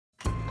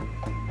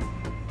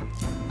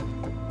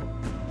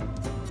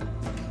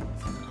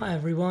Hi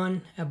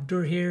everyone,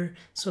 Abdur here.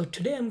 So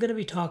today I'm going to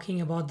be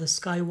talking about the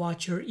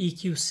Sky-Watcher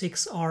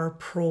EQ6R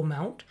PRO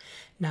mount.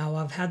 Now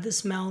I've had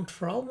this mount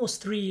for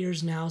almost 3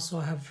 years now, so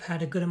I have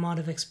had a good amount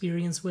of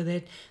experience with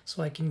it,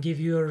 so I can give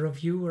you a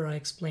review where I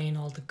explain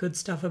all the good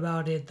stuff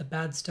about it, the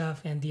bad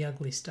stuff, and the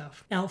ugly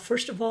stuff. Now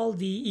first of all,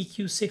 the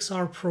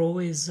EQ6R PRO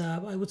is,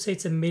 I would say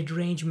it's a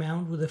mid-range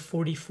mount with a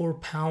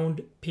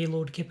 44-pound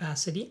payload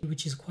capacity,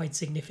 which is quite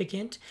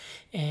significant.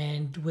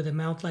 And with a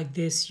mount like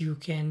this, you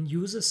can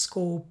use a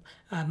scope,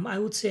 I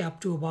would say up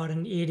to about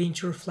an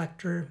 8-inch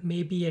reflector,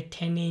 maybe a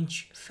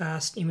 10-inch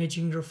fast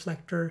imaging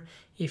reflector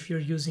if you're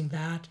using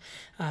that.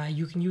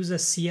 You can use a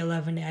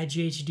C11 Edge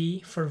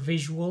HD for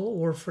visual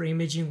or for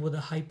imaging with a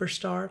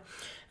hyperstar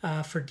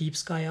for deep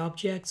sky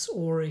objects,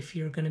 or if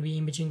you're going to be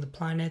imaging the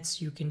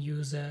planets, you can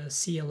use a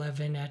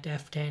C11 at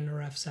f10 or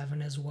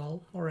f7 as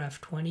well, or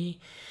f20.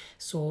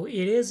 So it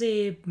is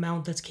a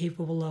mount that's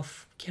capable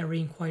of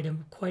carrying quite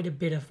a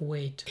bit of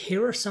weight.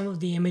 Here are some of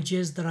the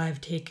images that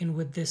I've taken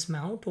with this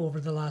mount over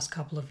the last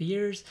couple of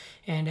years,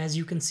 and as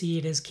you can see,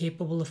 it is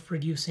capable of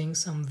producing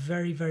some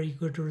very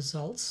good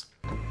results.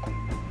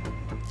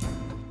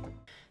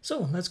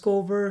 So let's go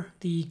over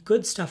the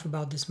good stuff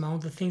about this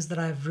mount, the things that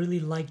I've really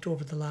liked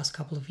over the last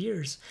couple of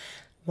years.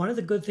 One of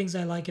the good things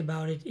I like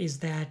about it is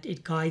that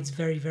it guides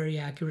very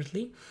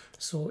accurately.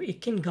 So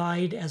it can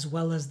guide as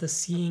well as the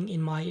seeing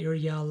in my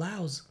area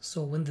allows.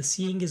 So when the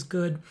seeing is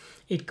good,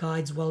 it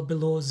guides well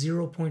below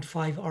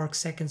 0.5 arc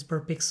seconds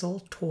per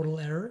pixel total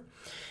error.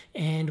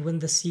 And when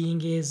the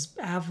seeing is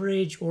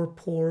average or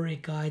poor,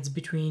 it guides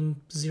between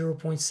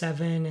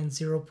 0.7 and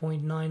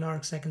 0.9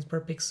 arc seconds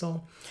per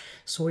pixel.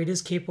 So it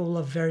is capable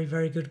of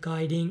very good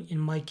guiding, in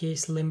my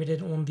case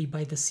limited only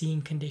by the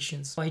seeing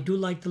conditions. I do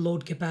like the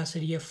load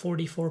capacity of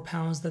 44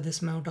 pounds that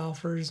this mount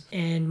offers,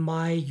 and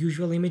my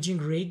usual imaging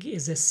rig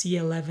is a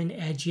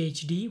C11 Edge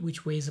HD,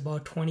 which weighs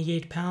about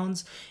 28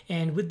 pounds,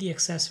 and with the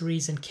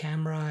accessories and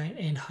camera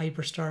and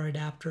hyperstar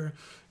adapter,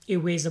 it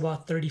weighs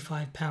about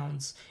 35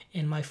 pounds,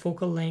 and my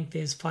focal length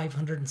is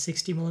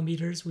 560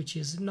 millimeters, which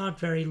is not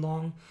very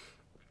long.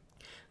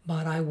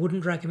 But I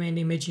wouldn't recommend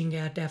imaging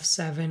at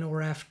f7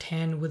 or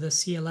f10 with a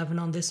C11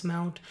 on this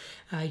mount.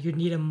 You'd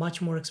need a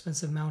much more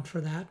expensive mount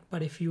for that.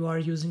 But if you are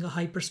using a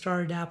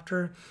hyperstar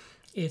adapter,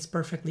 it's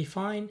perfectly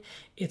fine.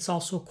 It's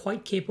also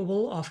quite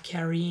capable of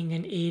carrying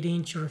an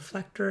 8-inch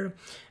reflector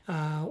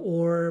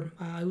or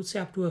I would say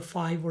up to a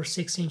 5 or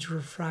 6-inch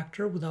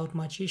refractor without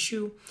much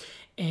issue.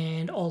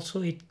 And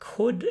also it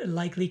could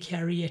likely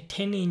carry a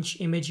 10-inch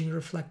imaging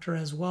reflector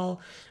as well,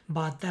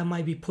 but that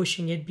might be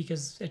pushing it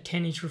because a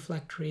 10-inch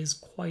reflector is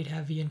quite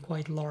heavy and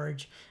quite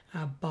large.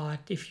 But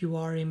if you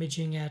are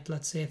imaging at,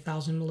 let's say,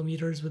 1000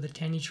 millimeters with a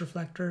 10-inch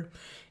reflector,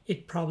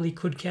 it probably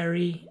could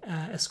carry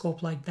a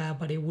scope like that,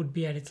 but it would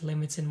be at its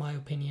limits in my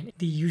opinion.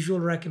 The usual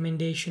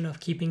recommendation of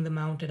keeping the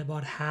mount at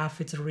about half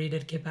its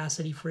rated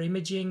capacity for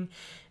imaging,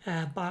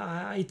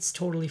 but it's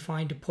totally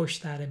fine to push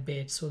that a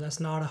bit, so that's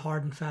not a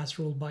hard and fast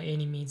rule by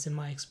any means in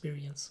my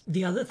experience.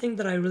 The other thing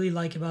that I really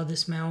like about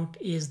this mount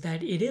is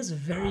that it is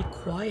very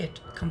quiet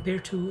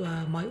compared to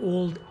my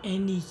old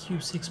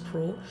EQ6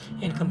 Pro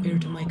and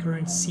compared to my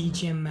current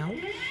CGM mount.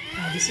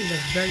 This is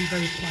a very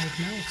quiet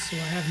mount, so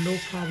I have no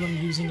problem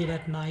using it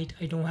at night.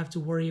 I don't have to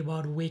worry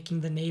about waking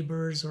the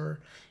neighbors or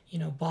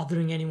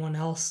bothering anyone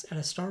else at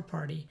a star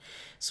party.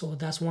 So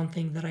that's one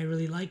thing that I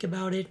really like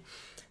about it.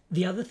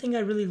 The other thing I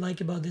really like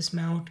about this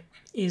mount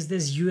is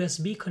this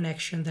USB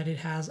connection that it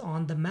has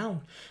on the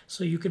mount.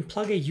 So you can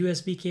plug a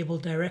USB cable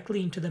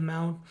directly into the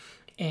mount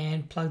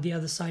and plug the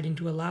other side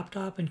into a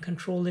laptop and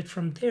control it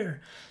from there.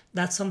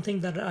 That's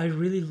something that I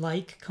really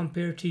like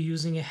compared to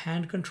using a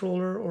hand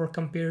controller or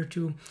compared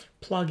to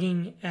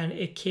plugging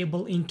a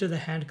cable into the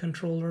hand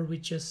controller,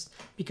 which just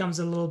becomes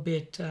a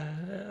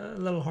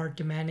little hard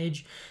to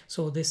manage.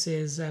 So this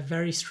is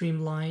very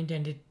streamlined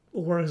and it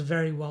works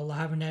very well. I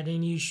haven't had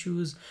any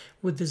issues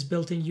with this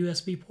built-in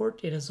USB port.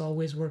 It has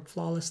always worked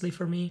flawlessly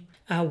for me.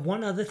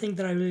 One other thing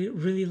that I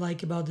really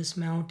like about this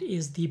mount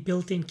is the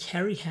built-in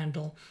carry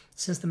handle.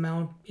 Since the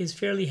mount is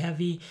fairly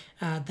heavy,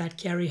 that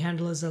carry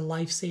handle is a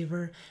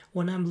lifesaver.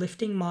 When I'm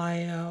lifting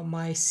my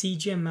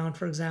CGM mount,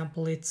 for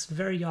example, it's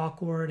very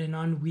awkward and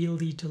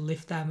unwieldy to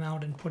lift that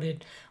mount and put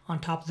it on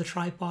top of the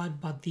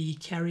tripod, but the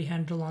carry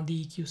handle on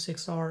the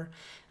EQ6R,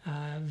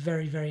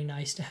 very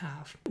nice to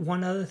have.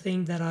 One other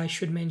thing that I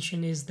should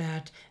mention is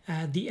that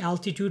the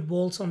altitude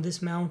bolts on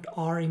this mount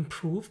are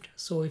improved.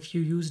 So if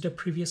you used a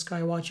previous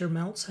Sky-Watcher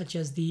mount such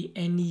as the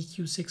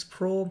EQ6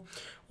 Pro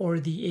or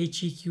the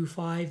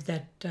HEQ5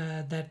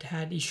 that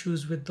had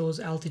issues with those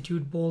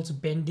altitude bolts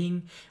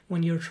bending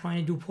when you're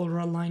trying to do polar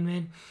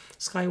alignment,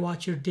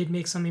 Sky-Watcher did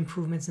make some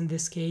improvements in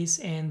this case,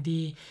 and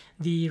the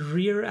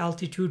rear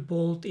altitude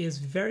bolt is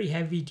very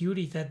heavy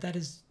duty. That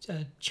is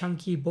a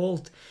chunky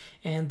bolt,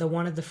 and the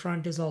one at the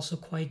front is also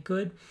quite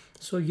good.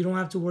 So you don't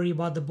have to worry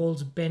about the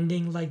bolts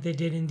bending like they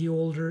did in the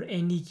older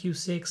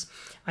EQ6.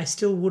 I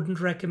still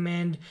wouldn't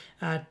recommend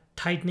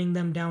tightening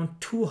them down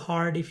too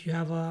hard. If you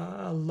have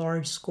a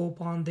large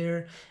scope on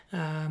there,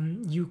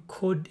 you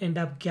could end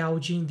up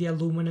gouging the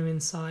aluminum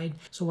inside.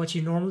 So what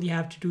you normally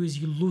have to do is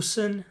you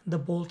loosen the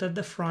bolt at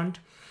the front,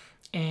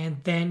 and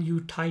then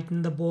you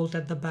tighten the bolt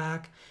at the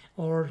back,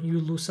 or you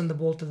loosen the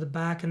bolt at the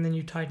back and then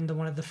you tighten the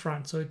one at the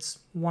front. So it's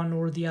one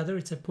or the other.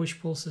 It's a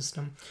push-pull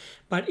system,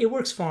 but it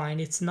works fine.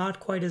 It's not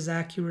quite as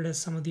accurate as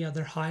some of the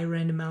other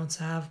higher-end mounts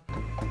have.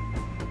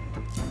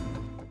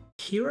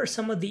 Here are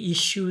some of the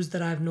issues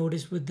that I've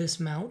noticed with this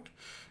mount.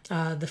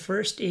 The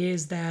first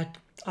is that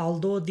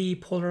although the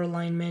polar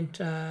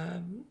alignment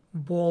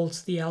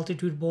bolts, the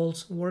altitude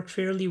bolts, work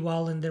fairly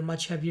well and they're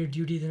much heavier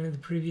duty than in the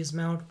previous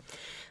mount,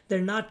 they're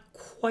not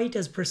quite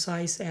as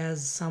precise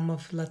as some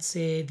of, let's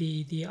say,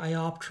 the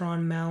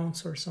Ioptron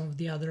mounts or some of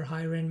the other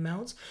higher end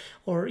mounts,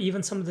 or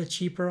even some of the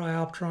cheaper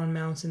Ioptron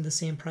mounts in the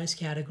same price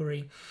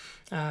category,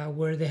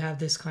 where they have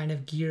this kind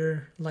of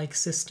gear-like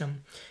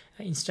system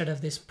instead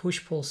of this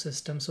push-pull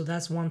system. So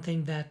that's one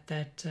thing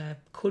that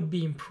could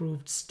be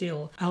improved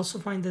still. I also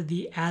find that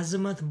the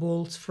azimuth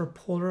bolts for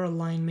polar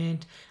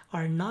alignment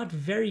are not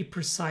very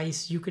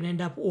precise. You can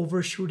end up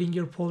overshooting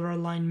your polar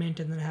alignment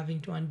and then having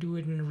to undo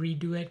it and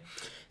redo it.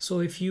 So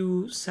if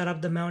you set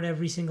up the mount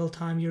every single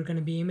time you're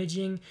going to be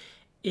imaging,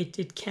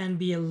 it can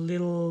be a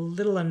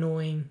little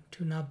annoying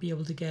to not be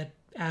able to get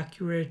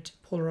accurate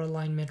polar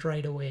alignment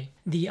right away.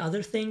 The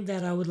other thing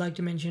that I would like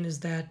to mention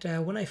is that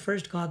when I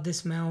first got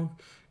this mount,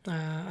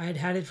 I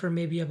had it for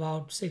maybe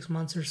about 6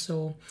 months or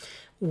so.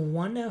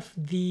 One of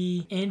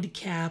the end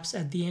caps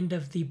at the end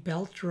of the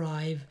belt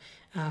drive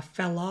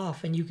fell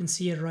off, and you can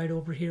see it right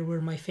over here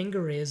where my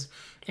finger is,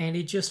 and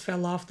it just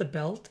fell off the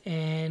belt,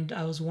 and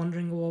I was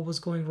wondering what was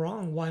going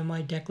wrong, why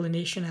my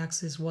declination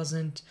axis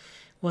wasn't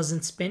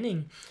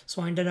spinning.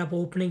 So I ended up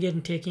opening it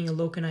and taking a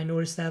look, and I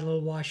noticed that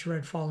little washer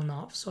had fallen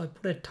off. So I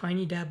put a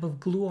tiny dab of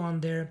glue on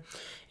there,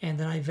 and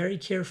then I very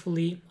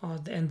carefully,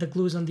 and the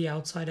glue's on the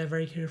outside, I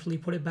very carefully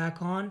put it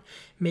back on,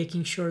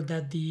 making sure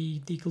that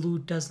the glue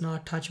does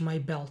not touch my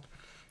belt.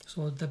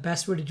 So the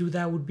best way to do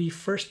that would be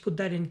first put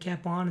that end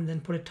cap on and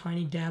then put a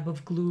tiny dab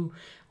of glue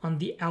on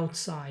the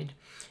outside.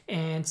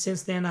 And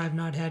since then I've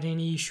not had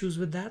any issues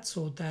with that,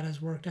 so that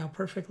has worked out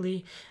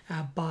perfectly.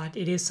 But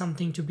it is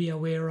something to be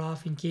aware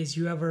of in case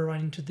you ever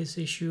run into this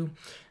issue.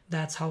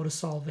 That's how to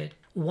solve it.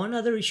 One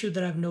other issue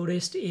that I've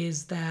noticed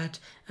is that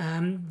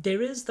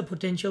there is the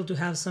potential to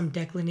have some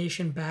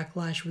declination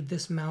backlash with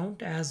this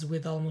mount, as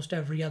with almost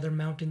every other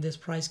mount in this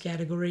price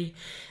category.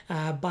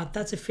 But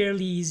that's a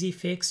fairly easy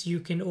fix. You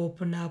can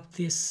open up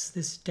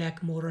this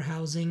deck motor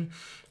housing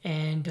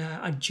and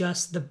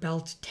adjust the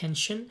belt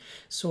tension.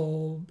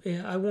 So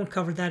I won't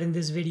cover that in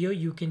this video.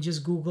 You can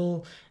just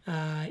Google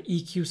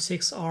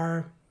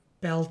EQ6R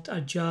belt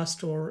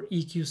adjust or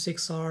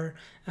EQ6R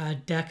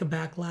deck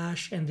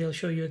backlash, and they'll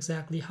show you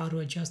exactly how to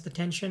adjust the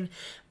tension.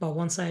 But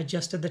once I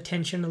adjusted the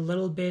tension a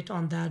little bit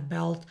on that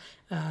belt,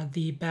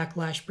 the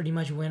backlash pretty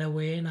much went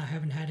away, and I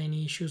haven't had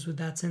any issues with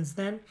that since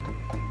then.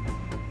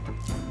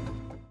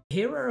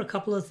 Here are a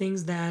couple of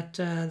things that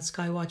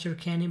Sky-Watcher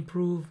can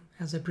improve.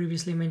 As I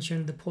previously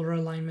mentioned, the polar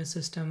alignment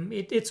system,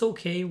 it's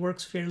okay,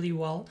 works fairly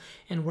well,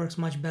 and works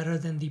much better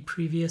than the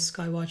previous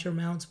Sky-Watcher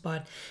mounts,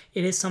 but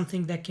it is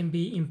something that can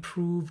be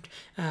improved.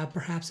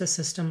 Perhaps a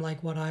system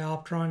like what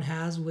Ioptron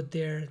has with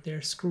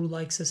their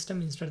screw-like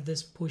system instead of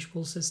this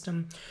push-pull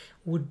system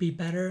would be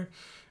better.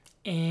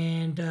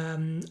 And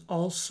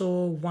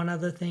also one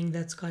other thing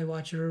that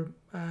Sky-Watcher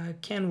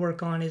can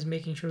work on is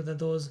making sure that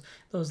those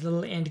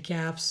little end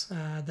caps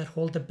that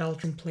hold the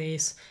belt in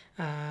place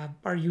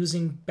are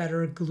using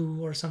better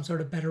glue or some sort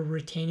of better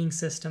retaining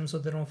system so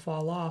they don't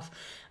fall off.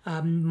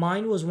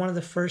 Mine was one of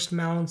the first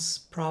mounts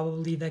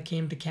probably that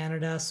came to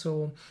Canada,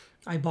 so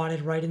I bought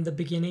it right in the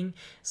beginning,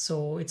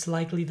 so it's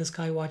likely the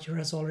Sky-Watcher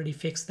has already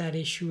fixed that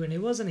issue, and it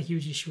wasn't a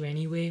huge issue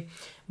anyway,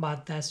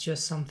 but that's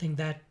just something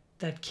that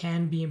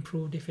can be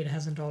improved if it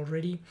hasn't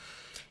already.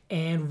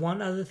 And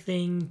one other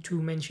thing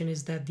to mention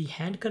is that the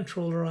hand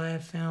controller I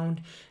have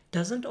found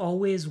doesn't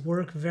always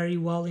work very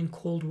well in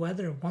cold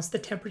weather. Once the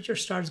temperature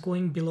starts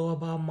going below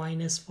about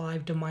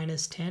 -5 to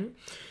 -10,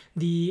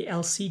 the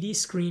LCD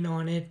screen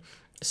on it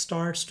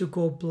starts to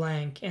go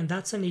blank, and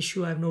that's an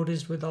issue I've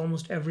noticed with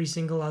almost every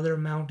single other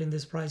mount in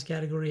this price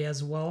category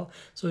as well.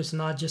 So it's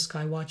not just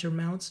Sky-Watcher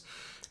mounts.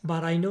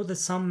 But I know that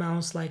some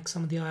mounts, like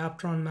some of the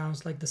Ioptron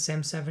mounts, like the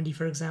SEM70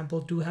 for example,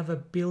 do have a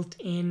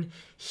built-in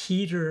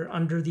heater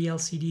under the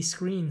LCD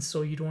screen,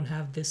 so you don't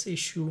have this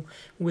issue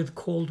with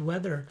cold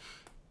weather.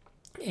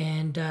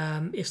 And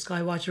if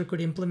Sky-Watcher could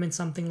implement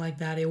something like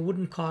that, it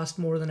wouldn't cost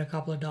more than a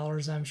couple of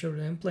dollars, I'm sure,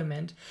 to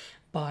implement.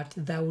 But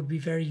that would be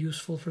very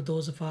useful for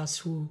those of us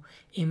who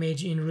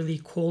image in really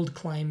cold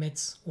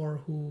climates, or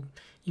who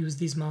use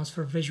these mounts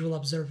for visual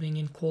observing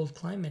in cold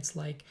climates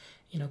like,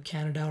 you know,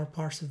 Canada or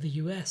parts of the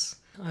US.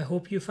 I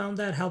hope you found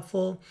that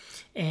helpful,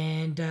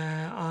 and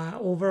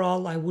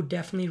overall I would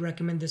definitely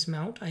recommend this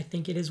mount. I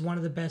think it is one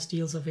of the best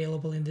deals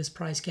available in this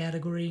price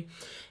category,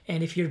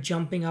 and if you're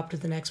jumping up to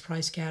the next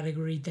price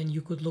category, then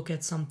you could look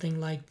at something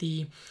like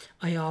the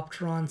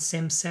Ioptron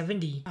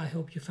SEM70. I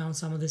hope you found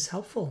some of this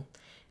helpful.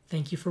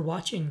 thank you for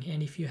watching.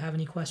 And if you have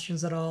any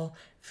questions at all,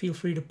 feel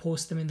free to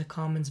post them in the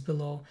comments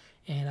below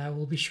and I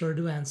will be sure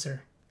to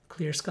answer.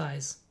 Clear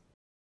skies.